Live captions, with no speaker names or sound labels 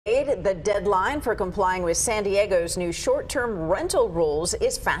update. The deadline for complying with San Diego's new short-term rental rules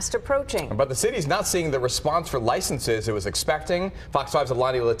is fast approaching. But the city's not seeing the response for licenses it was expecting. Fox 5's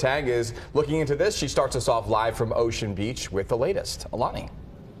Alani Letang is looking into this. She starts us off live from Ocean Beach with the latest. Alani.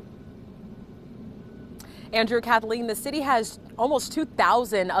 Andrew, Kathleen, the city has almost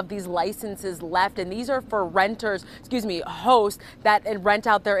 2,000 of these licenses left, and these are for hosts that rent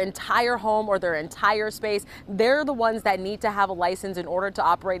out their entire home or their entire space. They're the ones that need to have a license in order to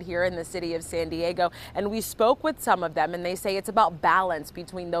operate here in the city of San Diego. And we spoke with some of them, and they say it's about balance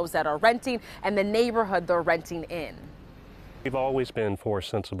between those that are renting and the neighborhood they're renting in. We've always been for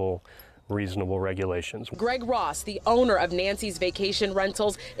sensible, reasonable regulations. Greg Ross, the owner of Nancy's Vacation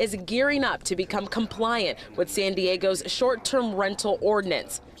Rentals, is gearing up to become compliant with San Diego's short-term rental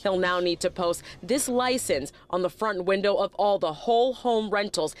ordinance. He'll now need to post this license on the front window of all the whole home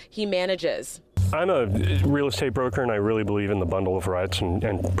rentals he manages. I'm a real estate broker, and I really believe in the bundle of rights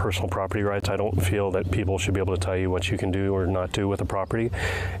and personal property rights. I don't feel that people should be able to tell you what you can do or not do with a property.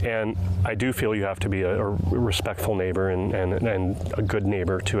 And I do feel you have to be a respectful neighbor and a good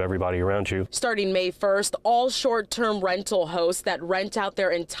neighbor to everybody around you. Starting May 1st, all short-term rental hosts that rent out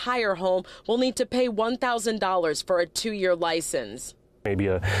their entire home will need to pay $1,000 for a 2-year license. Maybe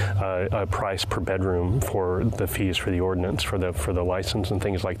a price per bedroom for the fees for the ordinance, for the license and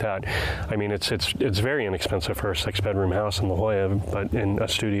things like that. I mean, it's very inexpensive for a 6-bedroom house in La Jolla, but in a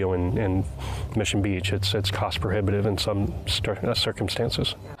studio in Mission Beach, it's cost prohibitive in some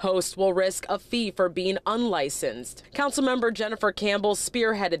circumstances. Hosts will risk a fee for being unlicensed. Councilmember Jennifer Campbell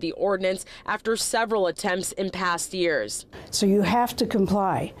spearheaded the ordinance after several attempts in past years. So you have to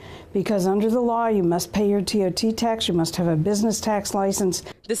comply, because under the law you must pay your TOT tax, you must have a business tax license.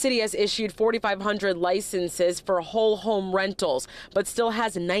 The city has issued 4,500 licenses for whole home rentals, but still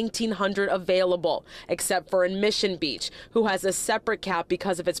has 1,900 available, except for in Mission Beach, who has a separate cap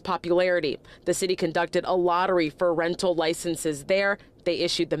because of its popularity. The city conducted a lottery for rental licenses there. They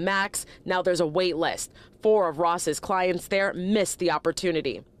issued the max. Now there's a wait list. 4 of Ross's clients there missed the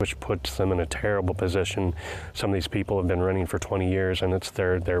opportunity, which puts them in a terrible position. Some of these people have been renting for 20 years, and it's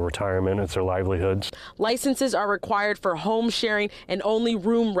their retirement, it's their livelihoods. Licenses are required for home sharing and only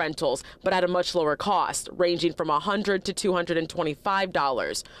room rentals, but at a much lower cost, ranging from $100 to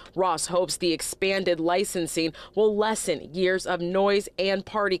 $225. Ross hopes the expanded licensing will lessen years of noise and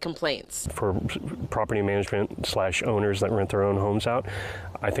party complaints. For property management / owners that rent their own homes out,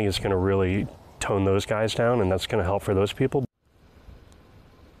 I think it's going to really tone those guys down, and that's going to help for those people.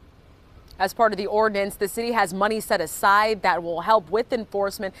 As part of the ordinance, the city has money set aside that will help with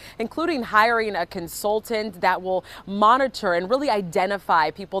enforcement, including hiring a consultant that will monitor and really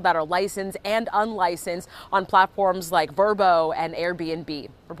identify people that are licensed and unlicensed on platforms like Vrbo and Airbnb.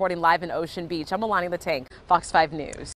 Reporting live in Ocean Beach, I'm Alani Letang, Fox 5 News.